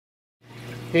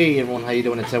Hey everyone, how you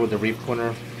doing? It's Ed with the Reef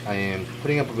Corner. I am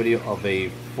putting up a video of a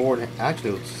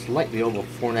actually slightly over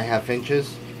 4.5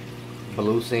 inches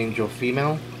Bellus Angel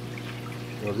female.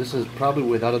 So this is probably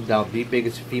without a doubt the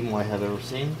biggest female I have ever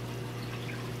seen.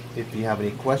 If you have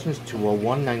any questions,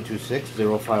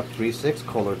 201-926-0536,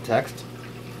 call or text,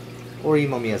 or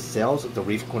email me at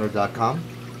sales@thereefcorner.com.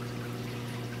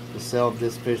 The sale of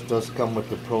this fish does come with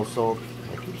the Pro Soap.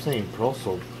 I keep saying Pro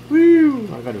Soap. Woo!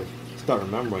 I gotta start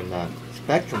remembering that.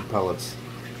 Spectrum pellets,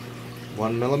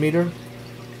 1mm,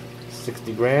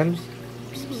 60 grams.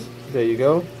 There you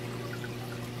go.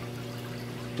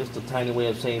 Just a tiny way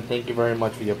of saying thank you very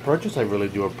much for your purchase. I really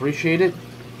do appreciate it.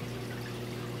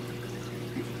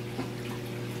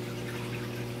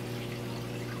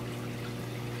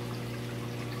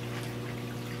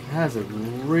 It has a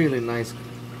really nice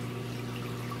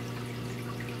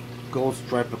gold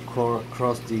stripe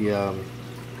across the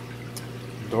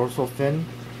dorsal fin.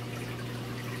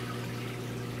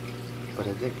 But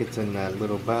I think it's in that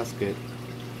little basket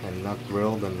and not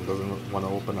drilled and doesn't want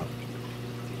to open up.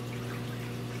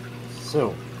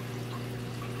 So,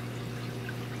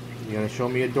 you gonna show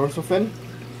me a dorsal fin?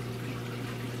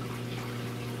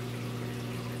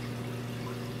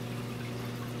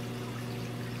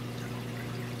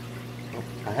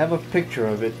 I have a picture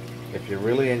of it. If you're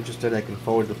really interested, I can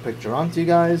forward the picture on to you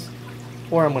guys.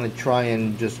 Or I'm gonna try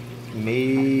and just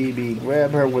maybe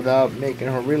grab her without making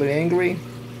her really angry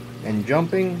and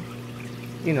jumping.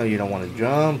 You know you don't want to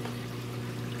jump.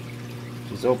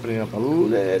 She's opening up a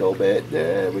little bit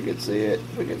there. We can see it.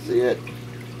 We can see it.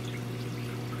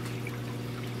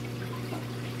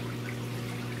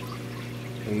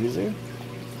 Easy.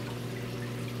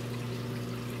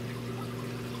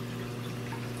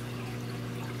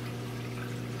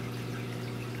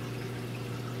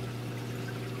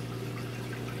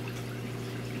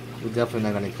 We're definitely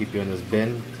not going to keep you in this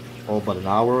bin. Oh, but an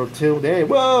hour or two. There,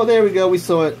 whoa, there we go. We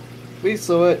saw it. We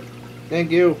saw it. Thank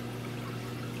you.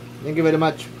 Thank you very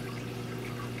much.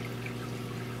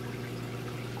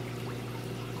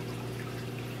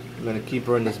 I'm going to keep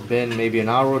her in this bin maybe an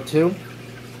hour or two.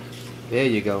 There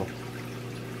you go.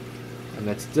 And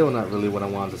that's still not really what I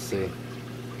wanted to see.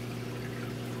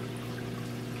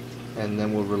 And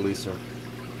then we'll release her.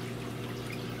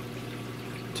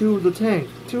 To the tank.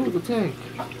 To the tank.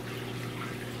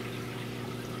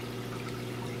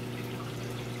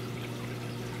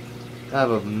 I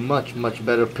have a much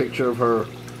better picture of her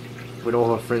with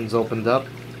all her fins opened up.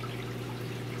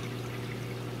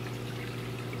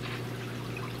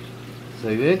 So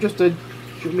if you're interested,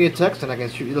 shoot me a text and I can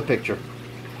shoot you the picture.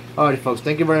 Alrighty folks,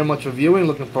 thank you very much for viewing.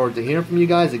 Looking forward to hearing from you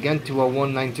guys. Again,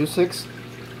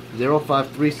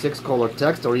 201-926-0536, call or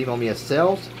text, or email me at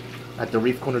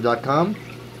sales@thereefcorner.com.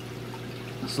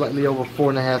 Slightly over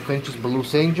 4.5 inches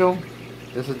Bellus Angel.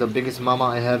 This is the biggest mama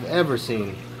I have ever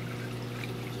seen.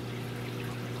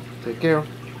 Take care.